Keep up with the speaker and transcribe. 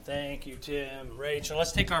Thank you, Tim. Rachel,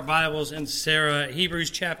 let's take our Bibles and Sarah, Hebrews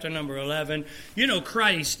chapter number 11. You know,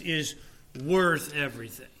 Christ is worth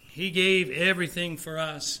everything. He gave everything for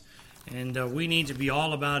us, and we need to be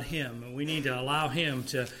all about Him. We need to allow Him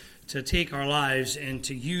to take our lives and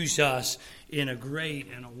to use us in a great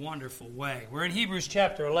and a wonderful way. We're in Hebrews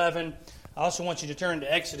chapter 11. I also want you to turn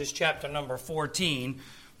to Exodus chapter number 14.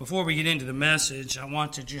 Before we get into the message, I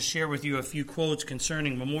want to just share with you a few quotes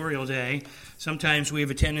concerning Memorial Day. Sometimes we have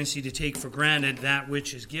a tendency to take for granted that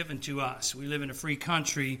which is given to us. We live in a free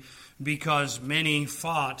country because many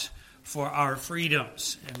fought for our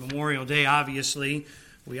freedoms. And Memorial Day, obviously,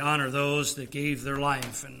 we honor those that gave their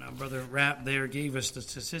life. And Brother Rapp there gave us the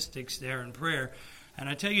statistics there in prayer. And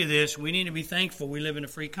I tell you this, we need to be thankful we live in a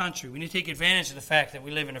free country. We need to take advantage of the fact that we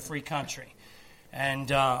live in a free country.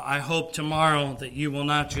 And I hope tomorrow that you will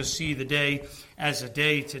not just see the day as a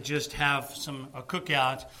day to just have a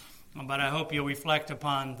cookout, but I hope you'll reflect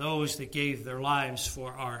upon those that gave their lives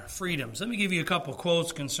for our freedoms. Let me give you a couple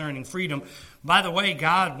quotes concerning freedom. By the way,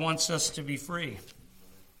 God wants us to be free.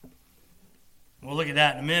 We'll look at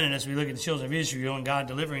that in a minute as we look at the children of Israel and God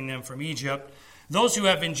delivering them from Egypt. Those who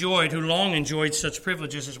long enjoyed such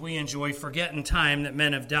privileges as we enjoy, forget in time that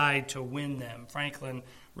men have died to win them. Franklin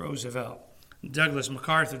Roosevelt. General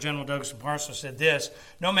Douglas MacArthur said this: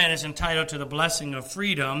 no man is entitled to the blessing of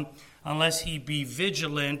freedom unless he be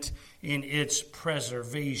vigilant in its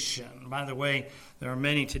preservation. By the way, there are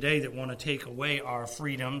many today that want to take away our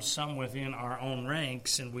freedoms, some within our own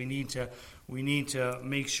ranks, and we need to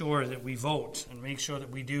make sure that we vote and make sure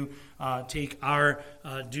that we do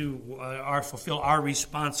fulfill our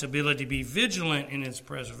responsibility to be vigilant in its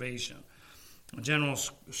preservation. General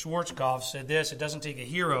Schwarzkopf said this: it doesn't take a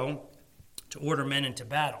hero to order men into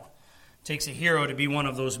battle. It takes a hero to be one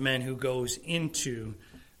of those men who goes into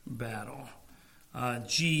battle.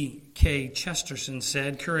 G.K. Chesterton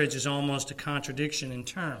said, courage is almost a contradiction in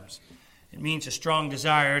terms. It means a strong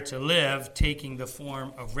desire to live, taking the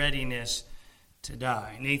form of readiness to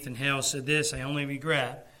die. Nathan Hale said this: I only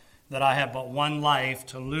regret that I have but one life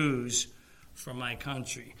to lose for my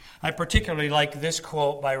country. I particularly like this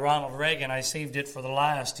quote by Ronald Reagan. I saved it for the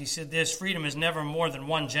last. He said this: freedom is never more than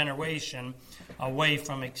one generation away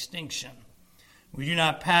from extinction. We do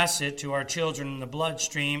not pass it to our children in the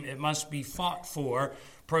bloodstream. It must be fought for,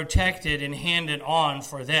 protected, and handed on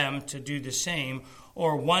for them to do the same,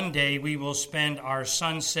 or one day we will spend our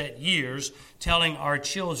sunset years telling our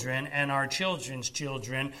children and our children's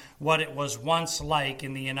children what it was once like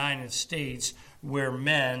in the United States, where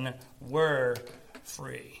men were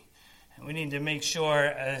free. And we need to make sure,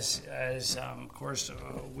 of course,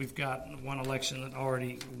 we've got one election that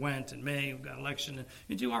already went in May. We've got an election.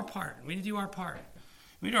 We do our part. We need to do our part.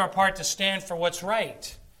 We do our part to stand for what's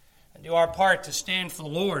right, and do our part to stand for the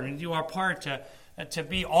Lord, and do our part to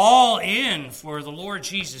be all in for the Lord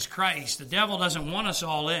Jesus Christ. The devil doesn't want us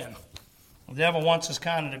all in. The devil wants us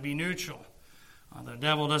kind of to be neutral. The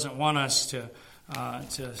devil doesn't want us to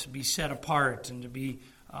be set apart and to be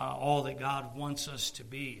all that God wants us to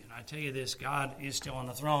be. And I tell you this, God is still on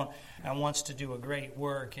the throne and wants to do a great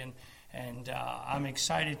work. And I'm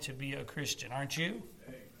excited to be a Christian, aren't you?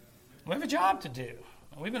 We have a job to do.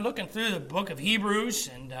 We've been looking through the book of Hebrews,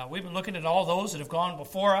 and we've been looking at all those that have gone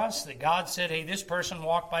before us, that God said, hey, this person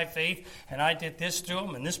walked by faith, and I did this through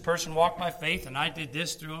them, and this person walked by faith, and I did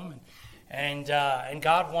this through them. And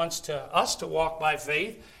God wants us to walk by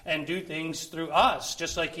faith and do things through us,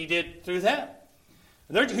 just like He did through them.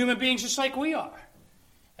 They're human beings just like we are.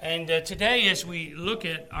 And today, as we look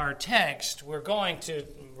at our text, we're going to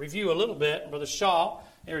review a little bit. Brother Shaw,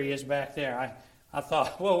 there he is back there. I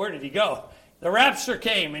thought, well, where did he go? The rapture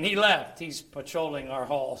came and he left. He's patrolling our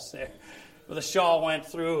halls there. Brother Shaw went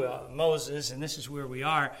through Moses, and this is where we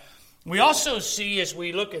are. We also see, as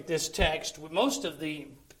we look at this text, most of the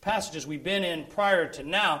passages we've been in prior to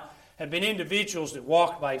now have been individuals that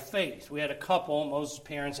walked by faith. We had a couple, Moses'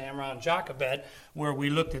 parents, Amram and Jochebed, where we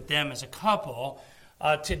looked at them as a couple.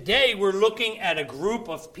 Today we're looking at a group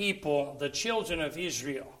of people, the children of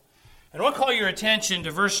Israel. And we'll call your attention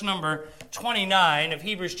to verse number 29 of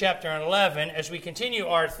Hebrews chapter 11. As we continue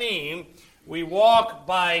our theme, we walk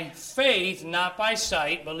by faith, not by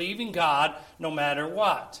sight, believing God no matter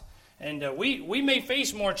what. And we may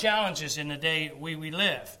face more challenges in the day we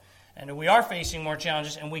live. And we are facing more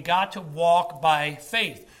challenges, and we got to walk by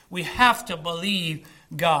faith. We have to believe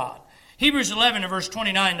God. Hebrews 11 and verse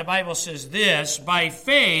 29, the Bible says this: by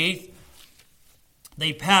faith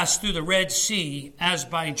they passed through the Red Sea as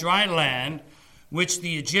by dry land, which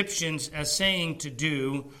the Egyptians, essaying to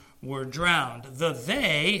do, were drowned. The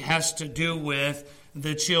they has to do with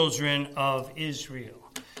the children of Israel.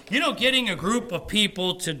 Getting a group of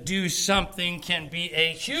people to do something can be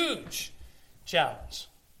a huge challenge.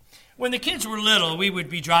 When the kids were little, we would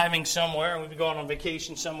be driving somewhere, and we'd be going on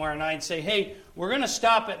vacation somewhere, and I'd say, hey, we're going to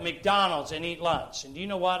stop at McDonald's and eat lunch. And do you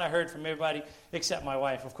know what I heard from everybody, except my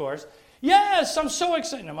wife, of course? Yes, I'm so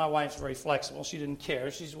excited. Now, my wife's very flexible. She didn't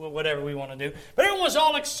care. She's, well, whatever we want to do. But everyone was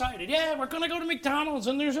all excited. Yeah, we're going to go to McDonald's,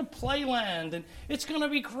 and there's a playland, and it's going to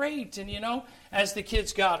be great. And, as the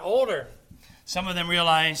kids got older, some of them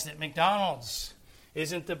realized that McDonald's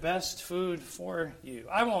isn't the best food for you.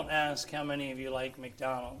 I won't ask how many of you like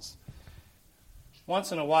McDonald's.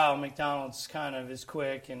 Once in a while, McDonald's kind of is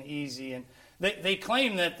quick and easy, and they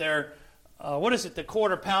claim that their, the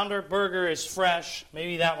quarter pounder burger is fresh.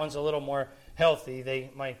 Maybe that one's a little more healthy,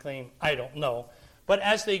 they might claim. I don't know. But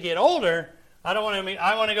as they get older, I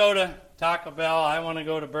want to go to Taco Bell, I want to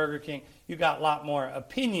go to Burger King. You got a lot more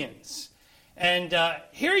opinions. And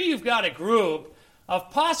here you've got a group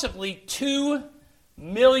of possibly 2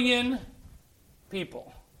 million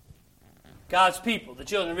people. God's people, the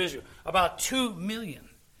children of Israel, about 2 million.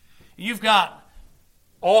 You've got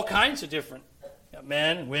all kinds of different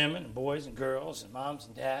men and women and boys and girls and moms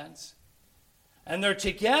and dads. And they're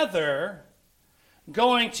together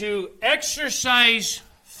going to exercise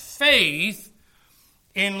faith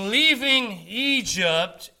in leaving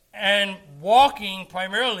Egypt and walking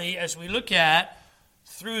primarily, as we look at,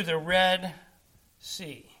 through the Red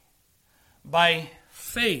Sea. By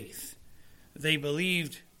faith, they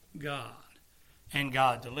believed God, and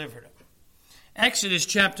God delivered them. Exodus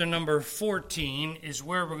chapter number 14 is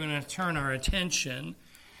where we're going to turn our attention.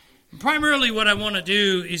 Primarily what I want to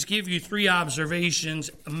do is give you 3 observations.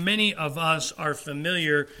 Many of us are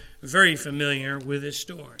familiar, very familiar with this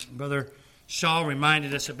story. Brother Shaw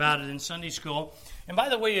reminded us about it in Sunday school. And by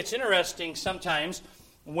the way, it's interesting sometimes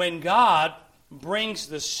when God brings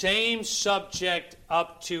the same subject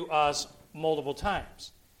up to us multiple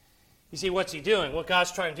times. You see, what's he doing? What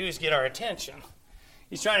God's trying to do is get our attention.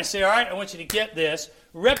 He's trying to say, all right, I want you to get this.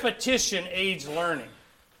 Repetition aids learning.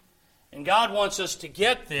 And God wants us to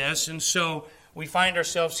get this, and so we find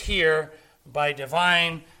ourselves here by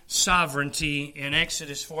divine sovereignty in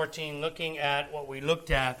Exodus 14, looking at what we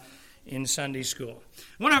looked at in Sunday school.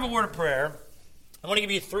 I want to have a word of prayer. I want to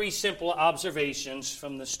give you 3 simple observations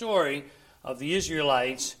from the story of the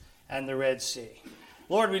Israelites and the Red Sea.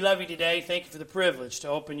 Lord, we love you today. Thank you for the privilege to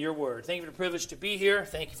open your word. Thank you for the privilege to be here.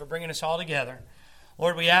 Thank you for bringing us all together.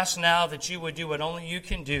 Lord, we ask now that you would do what only you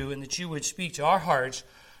can do and that you would speak to our hearts.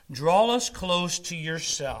 Draw us close to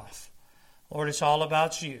yourself. Lord, it's all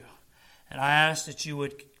about you. And I ask that you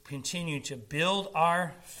would continue to build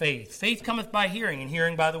our faith. Faith cometh by hearing, and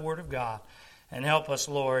hearing by the word of God. And help us,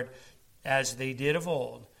 Lord, as they did of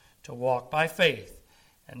old, to walk by faith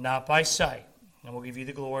and not by sight. And we'll give you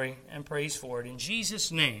the glory and praise for it. In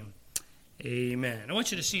Jesus' name, amen. I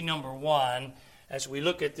want you to see number 1 as we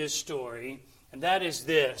look at this story, and that is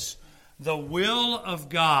this. The will of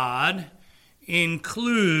God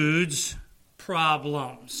includes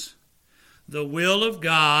problems. The will of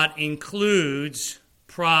God includes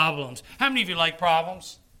problems. How many of you like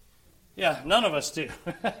problems? Yeah, none of us do.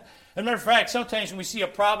 As a matter of fact, sometimes when we see a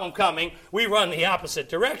problem coming, we run the opposite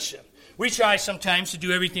direction. We try sometimes to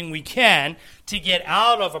do everything we can to get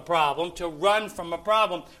out of a problem, to run from a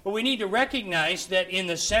problem. But we need to recognize that in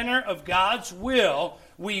the center of God's will,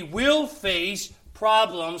 we will face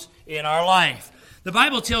problems in our life. The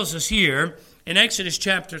Bible tells us here in Exodus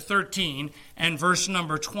chapter 13 and verse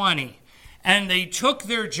number 20, and they took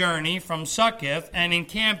their journey from Succoth and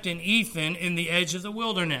encamped in Ethan in the edge of the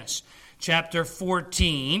wilderness. Chapter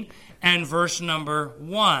 14 and verse number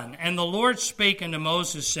 1. And the Lord spake unto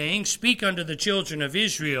Moses, saying, Speak unto the children of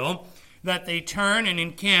Israel, that they turn and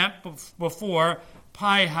encamp before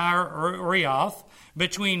Pi-hahiroth,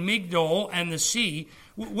 between Migdol and the sea.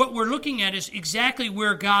 What we're looking at is exactly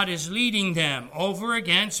where God is leading them, over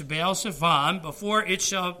against Baal-zephon, before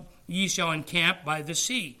ye shall encamp by the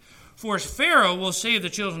sea. For Pharaoh will say of the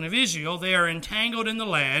children of Israel, they are entangled in the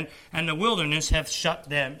land, and the wilderness hath shut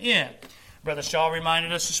them in. Brother Shaw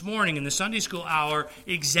reminded us this morning in the Sunday school hour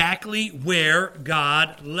exactly where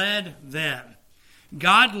God led them.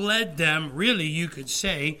 God led them, really, you could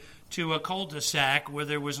say, to a cul-de-sac where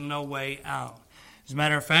there was no way out. As a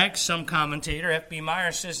matter of fact, some commentator, F.B.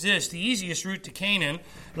 Meyer, says this: the easiest route to Canaan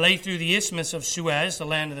lay through the Isthmus of Suez, the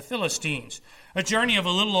land of the Philistines. A journey of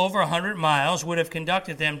a little over 100 miles would have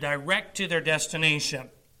conducted them direct to their destination.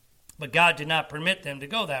 But God did not permit them to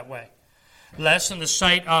go that way, lest in the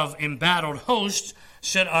sight of embattled hosts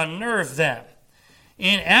should unnerve them.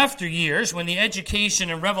 in after years, when the education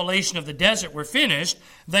and revelation of the desert were finished,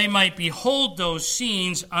 they might behold those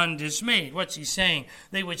scenes undismayed. What's he saying?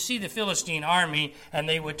 They would see the Philistine army, and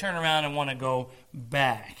they would turn around and want to go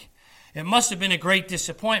back. It must have been a great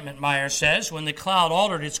disappointment, Meyer says, when the cloud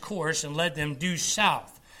altered its course and led them due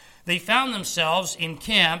south. They found themselves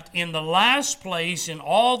encamped in the last place in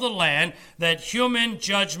all the land that human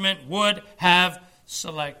judgment would have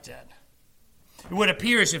selected. It would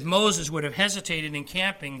appear as if Moses would have hesitated in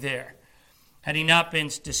camping there had he not been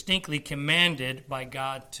distinctly commanded by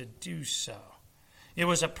God to do so. It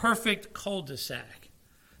was a perfect cul-de-sac.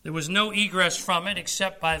 There was no egress from it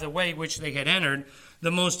except by the way which they had entered.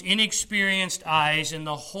 The most inexperienced eyes in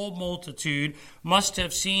the whole multitude must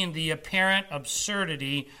have seen the apparent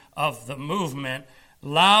absurdity of the movement.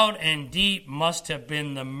 Loud and deep must have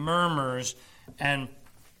been the murmurs and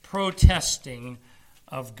protesting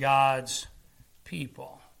of God's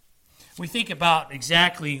people. We think about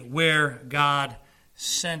exactly where God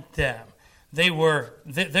sent them. There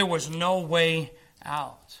was no way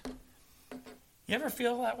out. You ever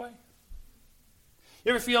feel that way? You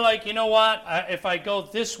ever feel like, you know what, if I go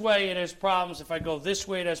this way, it has problems. If I go this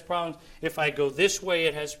way, it has problems. If I go this way,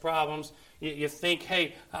 it has problems. You think,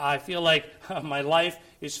 hey, I feel like my life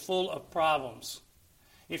is full of problems.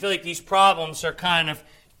 You feel like these problems are kind of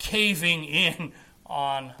caving in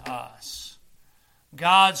on us.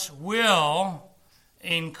 God's will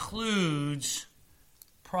includes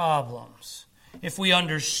problems. If we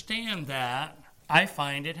understand that, I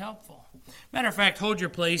find it helpful. Matter of fact, hold your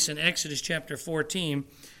place in Exodus chapter 14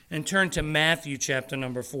 and turn to Matthew chapter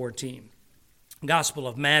number 14. Gospel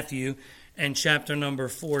of Matthew and chapter number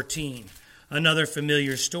 14. Another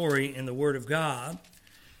familiar story in the Word of God.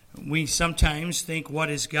 We sometimes think, what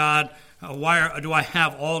is God? Why do I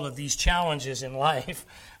have all of these challenges in life?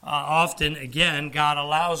 Often, again, God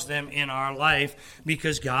allows them in our life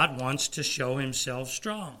because God wants to show himself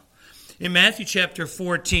strong. In Matthew chapter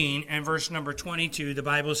 14 and verse number 22, the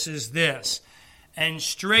Bible says this, "And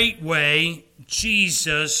straightway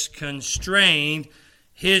Jesus constrained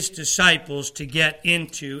his disciples to get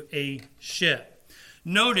into a ship."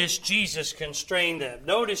 Notice Jesus constrained them.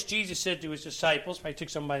 Notice Jesus said to his disciples, if I took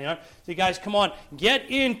somebody on, say, guys, come on, get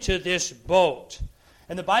into this boat.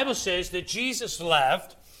 And the Bible says that Jesus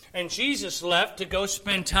left, and Jesus left to go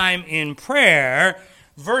spend time in prayer.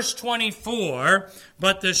 Verse 24,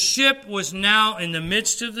 "But the ship was now in the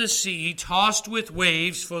midst of the sea, tossed with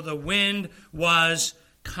waves, for the wind was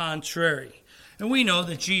contrary." And we know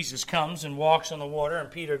that Jesus comes and walks on the water,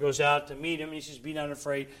 and Peter goes out to meet him, and he says, "Be not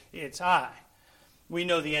afraid, it's I." We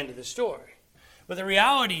know the end of the story. But the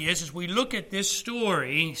reality is, as we look at this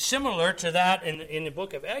story, similar to that in the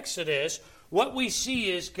book of Exodus, what we see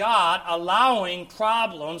is God allowing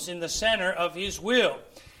problems in the center of his will.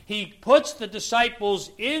 He puts the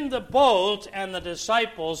disciples in the boat, and the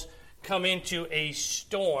disciples come into a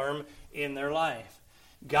storm in their life.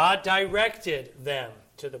 God directed them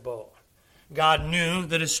to the boat. God knew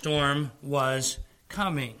that a storm was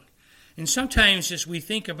coming. And sometimes as we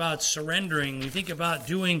think about surrendering, we think about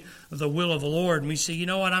doing the will of the Lord, and we say, you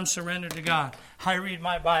know what, I'm surrendered to God. I read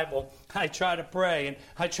my Bible, I try to pray, and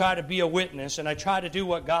I try to be a witness, and I try to do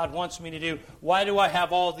what God wants me to do. Why do I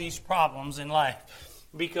have all these problems in life?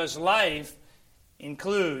 Because life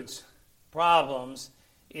includes problems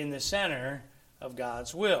in the center of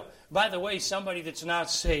God's will. By the way, somebody that's not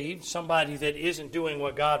saved, somebody that isn't doing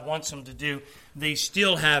what God wants them to do, they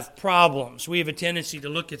still have problems. We have a tendency to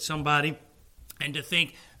look at somebody and to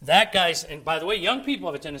think, that guy's, and by the way, young people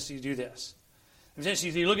have a tendency to do this.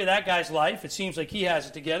 You look at that guy's life, it seems like he has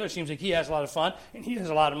it together, it seems like he has a lot of fun, and he has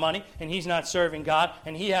a lot of money, and he's not serving God,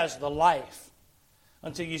 and he has the life.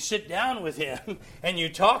 Until you sit down with him, and you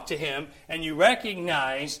talk to him, and you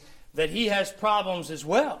recognize that he has problems as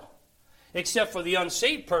well. Except for the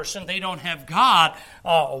unsaved person, they don't have God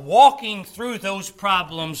walking through those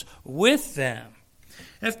problems with them.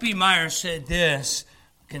 F.B. Meyer said this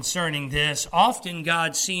concerning this: often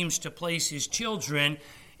God seems to place his children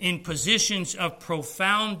in positions of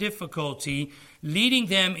profound difficulty, leading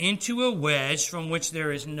them into a wedge from which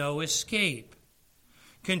there is no escape,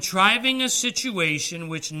 contriving a situation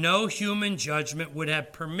which no human judgment would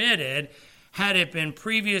have permitted had it been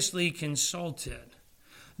previously consulted.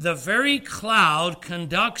 The very cloud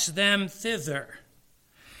conducts them thither.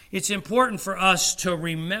 It's important for us to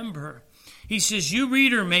remember. He says, you,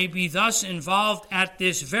 reader, may be thus involved at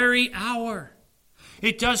this very hour.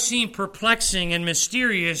 It does seem perplexing and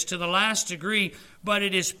mysterious to the last degree, but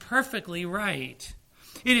it is perfectly right.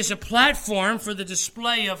 It is a platform for the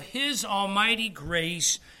display of his almighty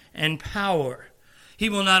grace and power. He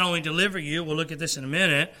will not only deliver you, we'll look at this in a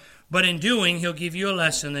minute, But in doing, he'll give you a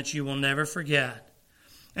lesson that you will never forget,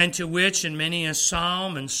 and to which in many a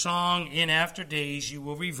psalm and song in after days you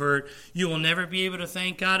will revert. You will never be able to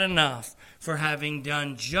thank God enough for having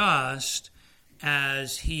done just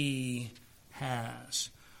as he has.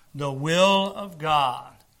 The will of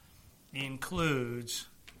God includes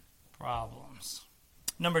problems.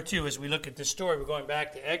 Number 2, as we look at this story, we're going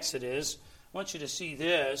back to Exodus. I want you to see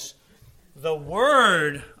this. The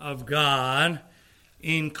Word of God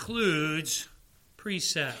includes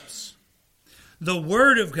precepts. The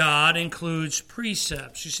Word of God includes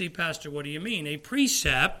precepts. You see, Pastor, what do you mean? A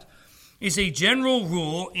precept is a general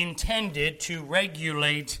rule intended to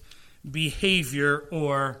regulate behavior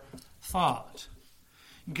or thought.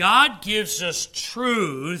 God gives us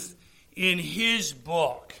truth in His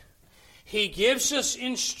book. He gives us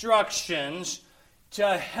instructions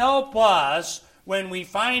to help us when we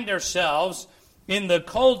find ourselves in the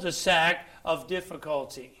cul-de-sac of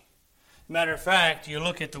difficulty. Matter of fact, you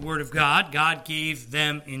look at the Word of God, God gave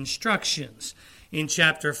them instructions. In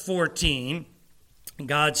chapter 14,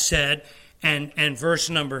 God said, and verse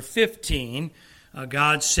number 15,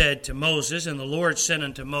 God said to Moses, and the Lord said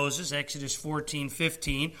unto Moses, Exodus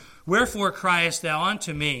 14:15, Wherefore criest thou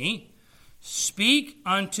unto me? Speak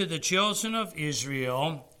unto the children of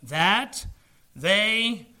Israel that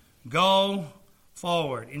they go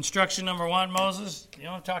forward. Instruction number 1, Moses, you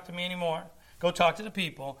don't talk to me anymore. Go talk to the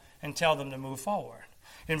people and tell them to move forward.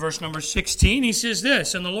 In verse number 16, he says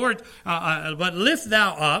this, and the Lord, but lift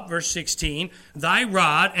thou up, verse 16, thy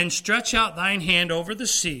rod, and stretch out thine hand over the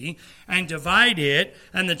sea, and divide it,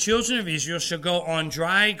 and the children of Israel shall go on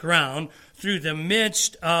dry ground through the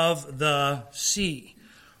midst of the sea.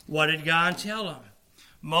 What did God tell him?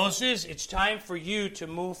 Moses, it's time for you to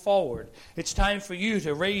move forward. It's time for you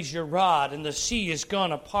to raise your rod, and the sea is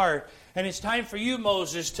gone apart. And it's time for you,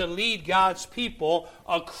 Moses, to lead God's people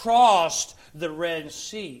across the Red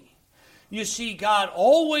Sea. You see, God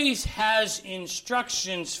always has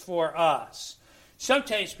instructions for us.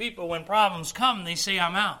 Sometimes people, when problems come, they say,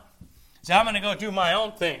 I'm out. So I'm going to go do my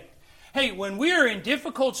own thing. Hey, when we're in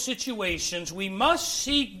difficult situations, we must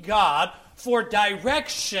seek God for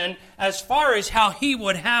direction as far as how He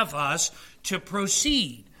would have us to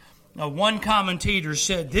proceed. Now, one commentator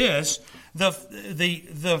said this,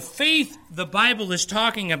 the faith the Bible is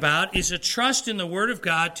talking about is a trust in the Word of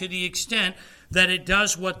God to the extent that it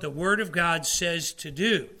does what the Word of God says to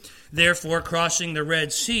do. Therefore, crossing the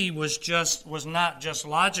Red Sea was not just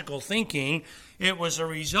logical thinking. It was a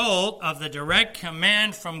result of the direct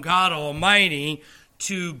command from God Almighty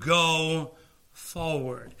to go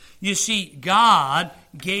forward. You see, God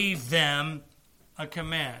gave them a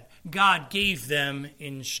command. God gave them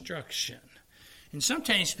instruction. And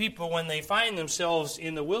sometimes people, when they find themselves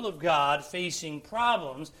in the will of God facing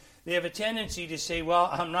problems, they have a tendency to say, well,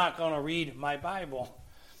 I'm not going to read my Bible.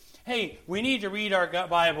 Hey, we need to read our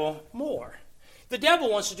Bible more. The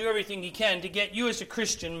devil wants to do everything he can to get you as a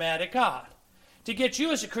Christian mad at God. To get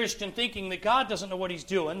you as a Christian thinking that God doesn't know what He's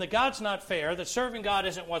doing, that God's not fair, that serving God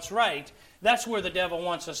isn't what's right. That's where the devil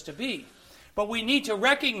wants us to be. But we need to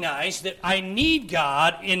recognize that I need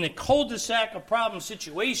God in the cul-de-sac of problem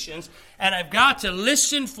situations, and I've got to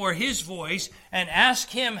listen for His voice and ask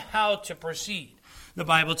Him how to proceed. The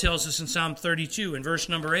Bible tells us in Psalm 32 in verse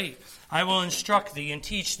number 8, I will instruct thee and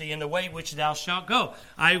teach thee in the way which thou shalt go.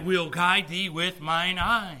 I will guide thee with mine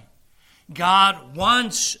eye. God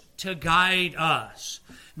wants to guide us.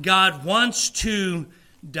 God wants to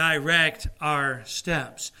direct our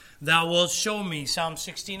steps. Thou wilt show me, Psalm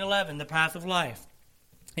 16:11, the path of life.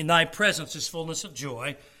 In thy presence is fullness of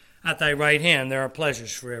joy. At thy right hand there are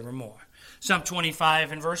pleasures forevermore. Psalm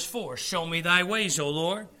 25 and verse 4, show me thy ways, O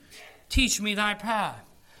Lord. Teach me thy path.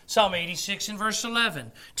 Psalm 86 and verse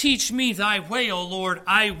 11, teach me thy way, O Lord.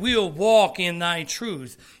 I will walk in thy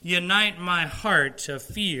truth. Unite my heart to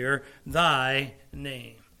fear thy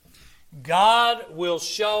name. God will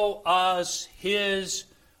show us His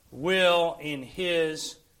will in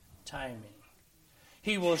His timing.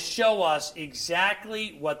 He will show us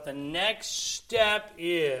exactly what the next step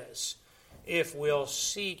is if we'll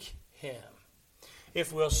seek Him.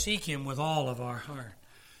 If we'll seek Him with all of our heart.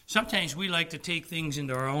 Sometimes we like to take things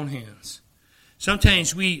into our own hands.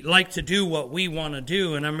 Sometimes we like to do what we want to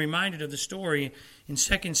do. And I'm reminded of the story in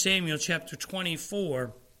 2 Samuel chapter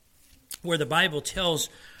 24 where the Bible tells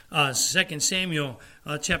 2 Samuel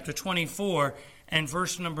chapter 24 and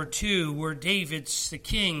verse number 2, where David, the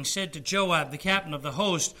king, said to Joab, the captain of the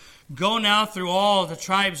host, go now through all the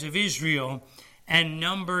tribes of Israel and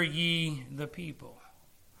number ye the people.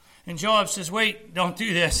 And Joab says, wait, don't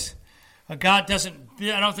do this. I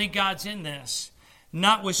don't think God's in this.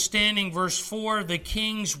 Notwithstanding, verse 4, the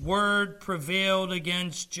king's word prevailed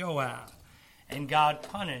against Joab, and God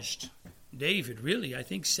punished David. Really, I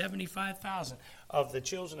think 75,000 of the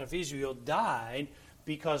children of Israel died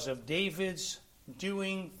because of David's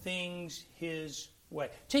doing things his way,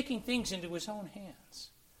 taking things into his own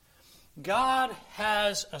hands. God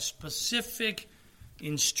has a specific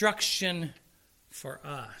instruction for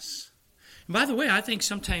us. And by the way, I think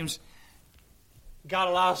sometimes God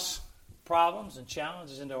allows problems and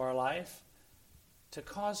challenges into our life to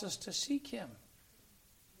cause us to seek Him.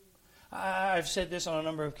 I've said this on a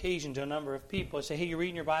number of occasions to a number of people. I say, hey, you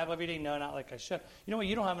reading your Bible every day? No, not like I should. You know what?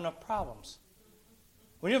 You don't have enough problems.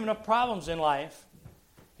 When you have enough problems in life,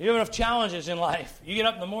 you have enough challenges in life, you get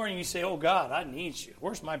up in the morning and you say, oh, God, I need you.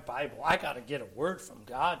 Where's my Bible? I got to get a word from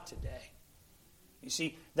God today. You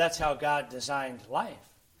see, that's how God designed life.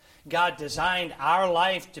 God designed our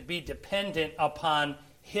life to be dependent upon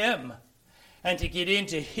Him and to get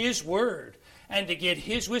into His Word and to get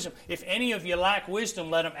His wisdom. If any of you lack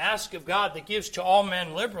wisdom, let him ask of God that gives to all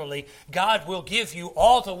men liberally. God will give you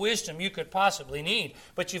all the wisdom you could possibly need,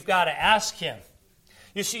 but you've got to ask Him.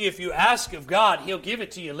 You see, if you ask of God, He'll give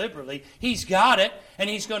it to you liberally. He's got it, and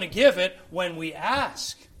He's going to give it when we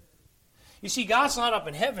ask. You see, God's not up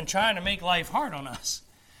in heaven trying to make life hard on us.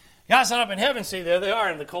 God's not up in heaven saying, there they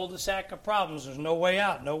are in the cul-de-sac of problems. There's no way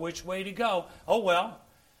out, no which way to go. Oh, well.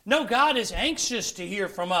 No, God is anxious to hear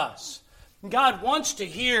from us. God wants to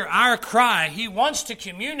hear our cry. He wants to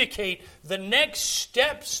communicate the next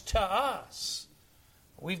steps to us.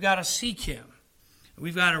 We've got to seek Him.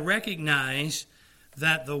 We've got to recognize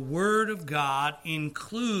that the Word of God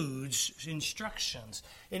includes instructions.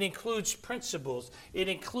 It includes principles. It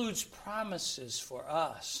includes promises for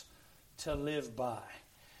us to live by.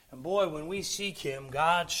 And boy, when we seek Him,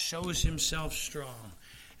 God shows Himself strong.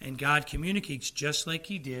 And God communicates just like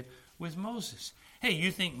He did with Moses. Hey,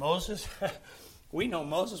 you think Moses? We know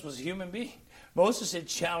Moses was a human being. Moses had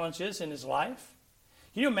challenges in his life.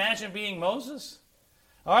 Can you imagine being Moses?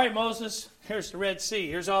 All right, Moses, here's the Red Sea.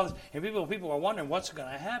 Here's all this. And people are wondering what's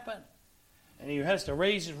going to happen. And he has to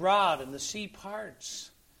raise his rod and the sea parts.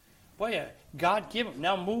 Boy, God give him.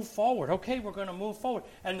 Now move forward. Okay, we're going to move forward.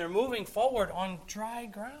 And they're moving forward on dry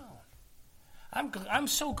ground. I'm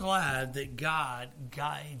so glad that God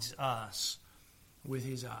guides us with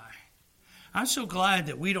His eye. I'm so glad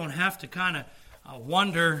that we don't have to kind of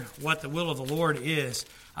wonder what the will of the Lord is.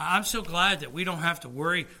 I'm so glad that we don't have to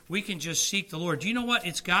worry. We can just seek the Lord. Do you know what?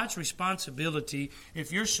 It's God's responsibility.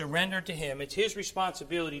 If you're surrendered to Him, it's His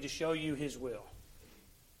responsibility to show you His will.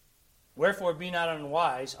 Wherefore be not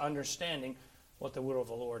unwise, understanding what the will of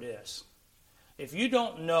the Lord is. If you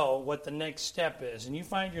don't know what the next step is, and you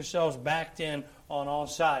find yourselves backed in on all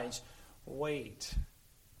sides, wait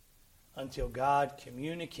until God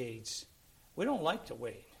communicates. We don't like to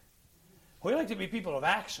wait. We like to be people of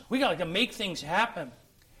action. We like to make things happen.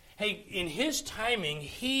 Hey, in His timing,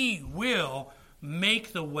 He will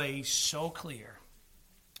make the way so clear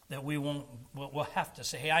that we'll have to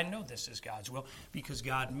say, hey, I know this is God's will because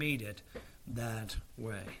God made it that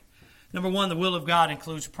way. Number one, the will of God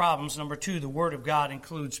includes problems. Number two, the Word of God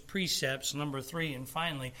includes precepts. Number three, and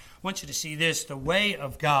finally, I want you to see this, the way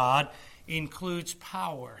of God includes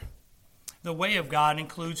power. The way of God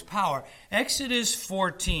includes power. Exodus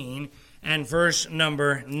 14 and verse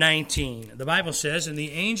number 19. The Bible says, and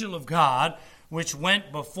the angel of God, which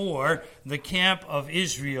went before the camp of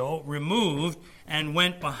Israel, removed and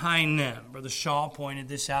went behind them. Brother Shaw pointed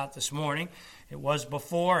this out this morning. It was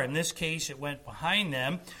before. In this case, it went behind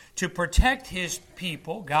them to protect His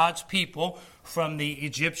people, God's people, from the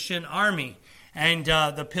Egyptian army. And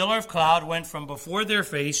the pillar of cloud went from before their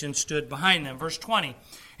face and stood behind them. Verse 20.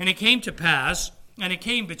 And it came to pass, and it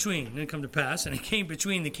came between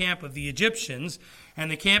the camp of the Egyptians and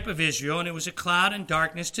the camp of Israel, and it was a cloud and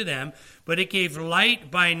darkness to them, but it gave light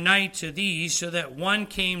by night to these, so that one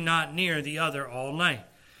came not near the other all night.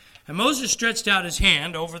 And Moses stretched out his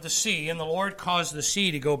hand over the sea, and the Lord caused the sea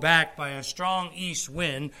to go back by a strong east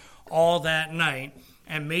wind all that night,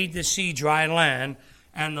 and made the sea dry land,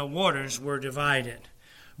 and the waters were divided.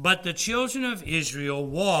 But the children of Israel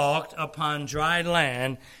walked upon dry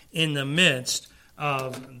land in the midst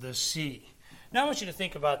of the sea. Now I want you to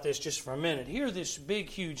think about this just for a minute. Here this big,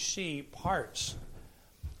 huge sea parts.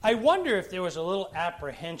 I wonder if there was a little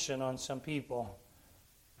apprehension on some people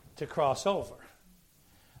to cross over.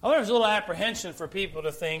 I wonder if there's a little apprehension for people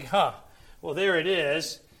to think, well, there it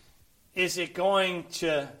is. Is it going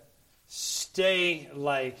to stay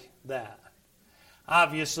like that?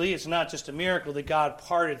 Obviously, it's not just a miracle that God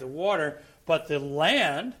parted the water, but the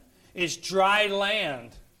land is dry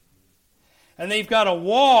land. And they've got to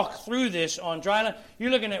walk through this on dry land.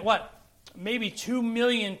 You're looking at what? Maybe 2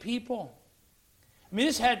 million people. I mean,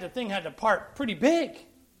 the thing had to part pretty big.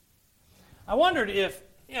 I wondered if,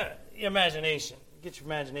 your imagination, get your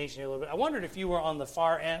imagination here a little bit. I wondered if you were on the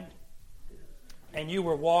far end and you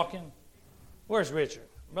were walking. Where's Richard?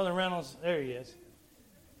 Brother Reynolds, there he is.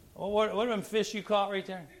 Well, what are them fish you caught right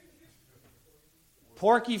there?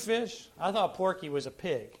 Porky fish? I thought porky was a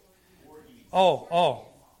pig. Oh.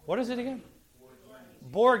 What is it again?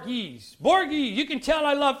 Borgies. Borgies. You can tell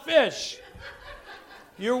I love fish.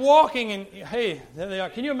 You're walking and, hey, there they are.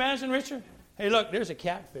 Can you imagine, Richard? Hey, look, there's a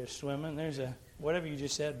catfish swimming. There's a, whatever you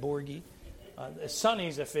just said, borgie.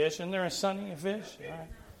 Sunny's a fish. Isn't there a sunny a fish? All right.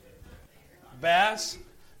 Bass,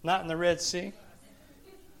 not in the Red Sea.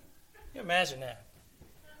 Can you imagine that?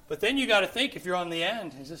 But then you got to think, if you're on the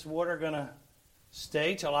end, is this water going to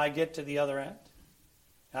stay till I get to the other end?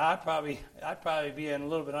 I'd probably be in a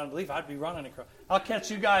little bit of unbelief. I'd be running across. I'll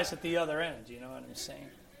catch you guys at the other end. You know what I'm saying?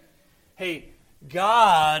 Hey,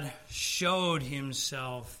 God showed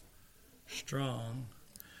himself strong.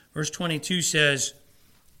 Verse 22 says,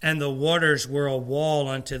 and the waters were a wall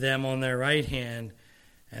unto them on their right hand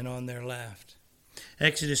and on their left.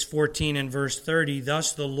 Exodus 14 and verse 30,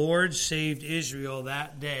 thus the Lord saved Israel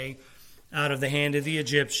that day out of the hand of the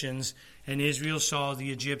Egyptians, and Israel saw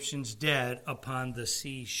the Egyptians dead upon the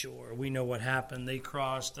seashore. We know what happened. They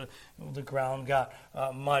crossed, the ground got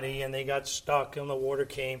muddy, and they got stuck, and the water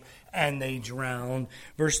came, and they drowned.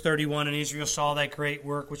 Verse 31, and Israel saw that great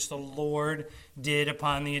work which the Lord did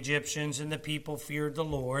upon the Egyptians, and the people feared the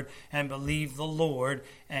Lord, and believed the Lord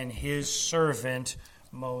and his servant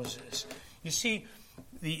Moses. You see,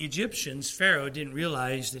 the Egyptians, Pharaoh, didn't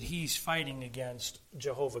realize that he's fighting against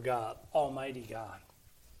Jehovah God, Almighty God.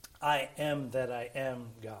 I am that I am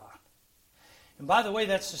God. And by the way,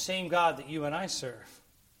 that's the same God that you and I serve.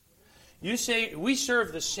 You say we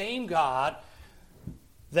serve the same God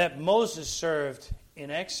that Moses served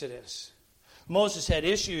in Exodus. Moses had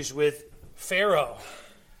issues with Pharaoh,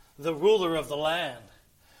 the ruler of the land,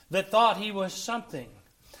 that thought he was something.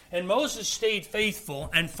 And Moses stayed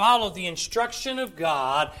faithful and followed the instruction of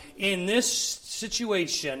God in this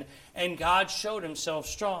situation, and God showed himself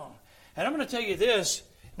strong. And I'm going to tell you this,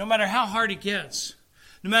 no matter how hard it gets,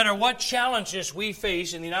 no matter what challenges we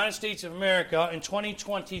face in the United States of America in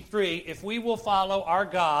 2023, if we will follow our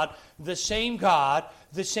God, the same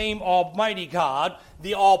Almighty God,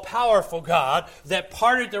 the all-powerful God that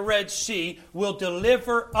parted the Red Sea, will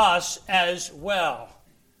deliver us as well.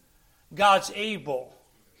 God's able.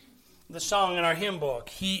 The song in our hymn book,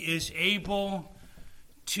 he is able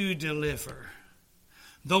to deliver.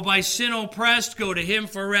 Though by sin oppressed, go to him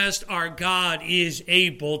for rest. Our God is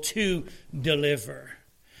able to deliver.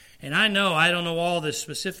 And I don't know all the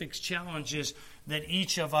specific challenges that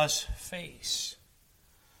each of us face.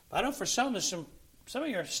 But I know for some of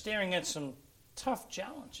you are staring at some tough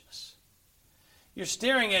challenges. You're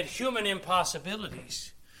staring at human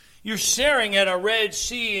impossibilities. You're staring at a Red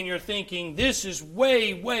Sea and you're thinking, this is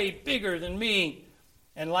way, way bigger than me.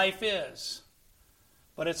 And life is.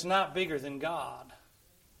 But it's not bigger than God.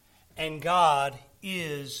 And God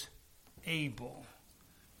is able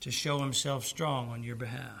to show himself strong on your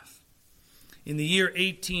behalf. In the year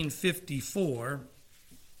 1854,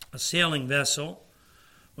 a sailing vessel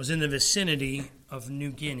was in the vicinity of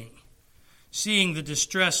New Guinea. Seeing the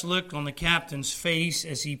distressed look on the captain's face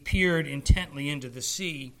as he peered intently into the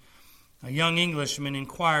sea, a young Englishman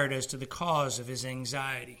inquired as to the cause of his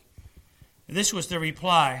anxiety. This was the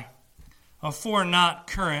reply. A 4-knot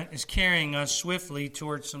current is carrying us swiftly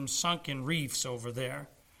towards some sunken reefs over there.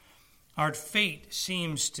 Our fate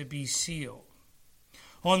seems to be sealed.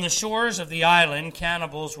 On the shores of the island,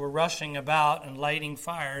 cannibals were rushing about and lighting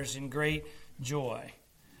fires in great joy.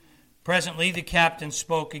 Presently, the captain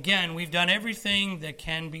spoke again. We've done everything that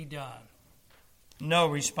can be done. No,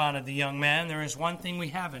 responded the young man, there is one thing we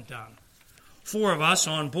haven't done. 4 of us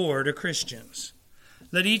on board are Christians.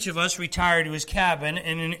 Let each of us retire to his cabin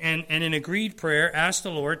and in agreed prayer ask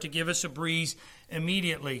the Lord to give us a breeze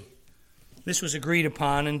immediately. This was agreed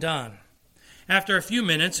upon and done. After a few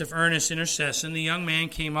minutes of earnest intercession, the young man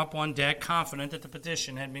came up on deck confident that the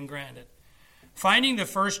petition had been granted. Finding the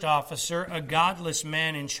first officer a godless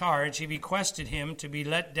man in charge, he requested him to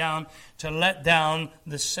let down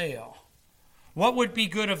the sail. What would be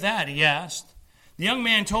good of that, he asked. The young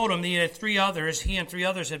man told him that he and 3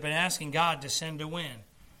 others had been asking God to send a wind.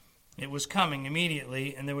 It was coming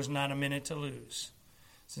immediately, and there was not a minute to lose,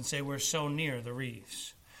 since they were so near the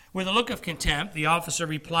reefs. With a look of contempt, the officer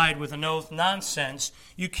replied with an oath, nonsense,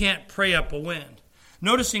 you can't pray up a wind.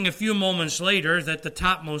 Noticing a few moments later that the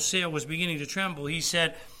topmost sail was beginning to tremble, he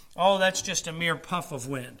said, Oh, that's just a mere puff of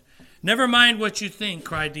wind. Never mind what you think,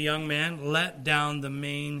 cried the young man. Let down the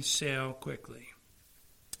mainsail quickly.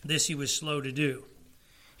 This he was slow to do.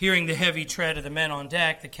 Hearing the heavy tread of the men on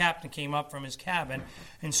deck, the captain came up from his cabin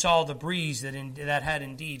and saw the breeze that had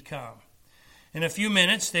indeed come. In a few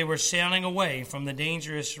minutes they were sailing away from the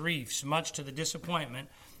dangerous reefs, much to the disappointment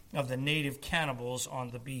of the native cannibals on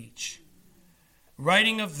the beach.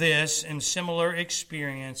 Writing of this and similar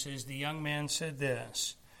experiences, the young man said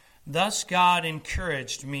this: Thus God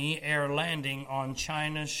encouraged me ere landing on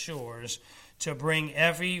China's shores to bring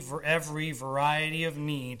every variety of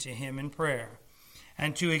need to him in prayer,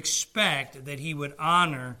 and to expect that he would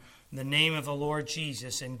honor the name of the Lord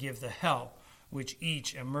Jesus and give the help which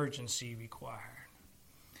each emergency required.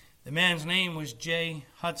 The man's name was J.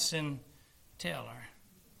 Hudson Taylor.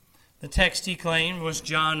 The text he claimed was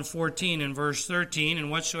John 14 and verse 13, and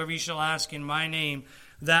whatsoever you shall ask in my name,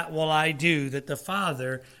 that will I do, that the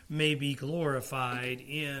Father may be glorified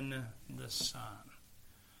in the Son.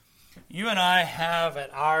 You and I have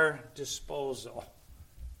at our disposal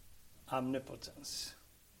omnipotence.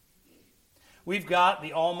 We've got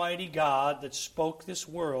the Almighty God that spoke this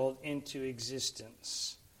world into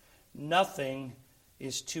existence. Nothing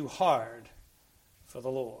is too hard for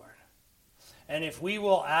the Lord. And if we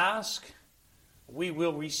will ask, we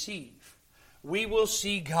will receive. We will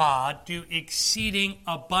see God do exceeding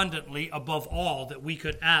abundantly above all that we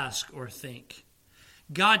could ask or think.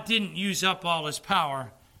 God didn't use up all his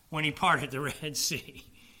power when he parted the Red Sea.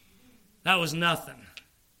 That was nothing.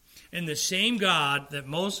 And the same God that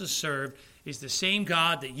Moses served is the same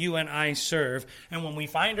God that you and I serve. And when we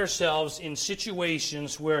find ourselves in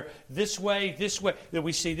situations where this way, that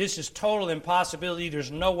we see this is total impossibility, there's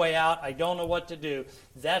no way out, I don't know what to do,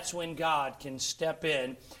 that's when God can step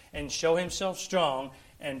in and show himself strong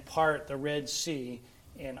and part the Red Sea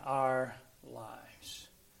in our lives.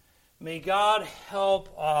 May God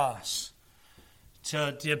help us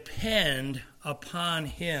to depend upon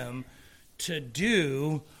him to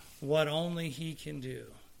do what only he can do.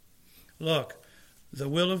 Look, the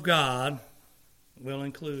will of God will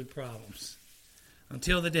include problems.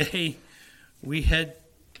 Until the day we head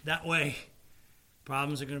that way,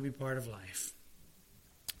 problems are going to be part of life.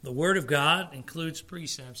 The Word of God includes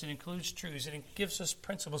precepts. It includes truths. It gives us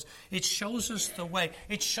principles. It shows us the way.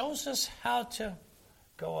 It shows us how to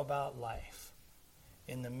go about life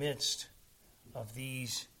in the midst of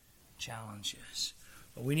these challenges.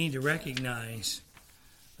 But we need to recognize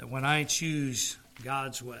that when I choose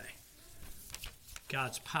God's way,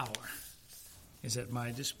 God's power is at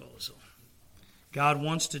my disposal. God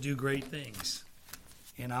wants to do great things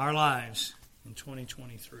in our lives in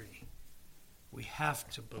 2023. We have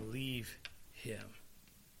to believe him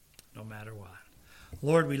no matter what.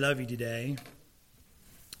 Lord, we love you today.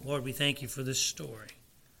 Lord, we thank you for this story.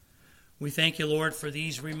 We thank you, Lord, for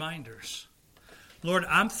these reminders. Lord,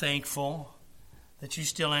 I'm thankful that you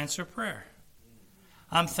still answer prayer.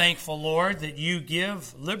 I'm thankful, Lord, that you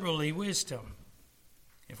give liberally wisdom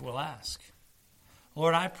if we'll ask.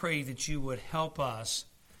 Lord, I pray that you would help us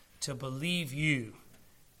to believe you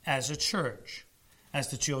as a church, as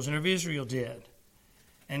the children of Israel did,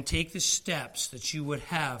 and take the steps that you would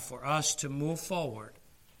have for us to move forward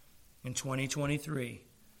in 2023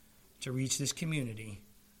 to reach this community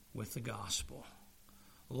with the gospel.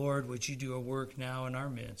 Lord, would you do a work now in our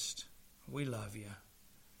midst? We love you.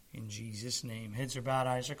 In Jesus' name. Heads are bowed,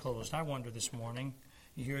 eyes are closed. I wonder this morning,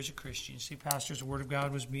 you hear as a Christian, see, Pastor, the Word of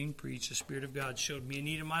God was being preached. The Spirit of God showed me a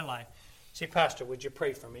need in my life. Say, Pastor, would you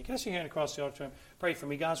pray for me? Can I see your hand across the auditorium? Pray for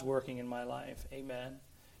me. God's working in my life. Amen.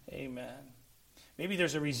 Amen. Maybe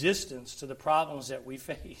there's a resistance to the problems that we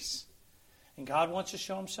face. And God wants to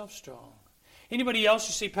show himself strong. Anybody else,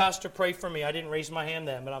 you say, Pastor, pray for me. I didn't raise my hand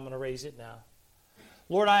then, but I'm going to raise it now.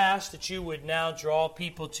 Lord, I ask that you would now draw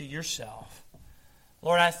people to yourself.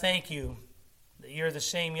 Lord, I thank you that you're the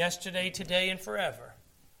same yesterday, today, and forever.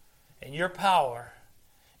 And your power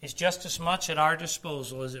is just as much at our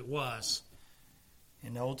disposal as it was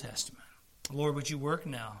in the Old Testament. Lord, would you work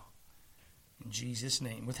now? In Jesus'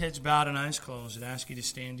 name. With heads bowed and eyes closed, I'd ask you to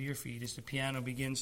stand to your feet as the piano begins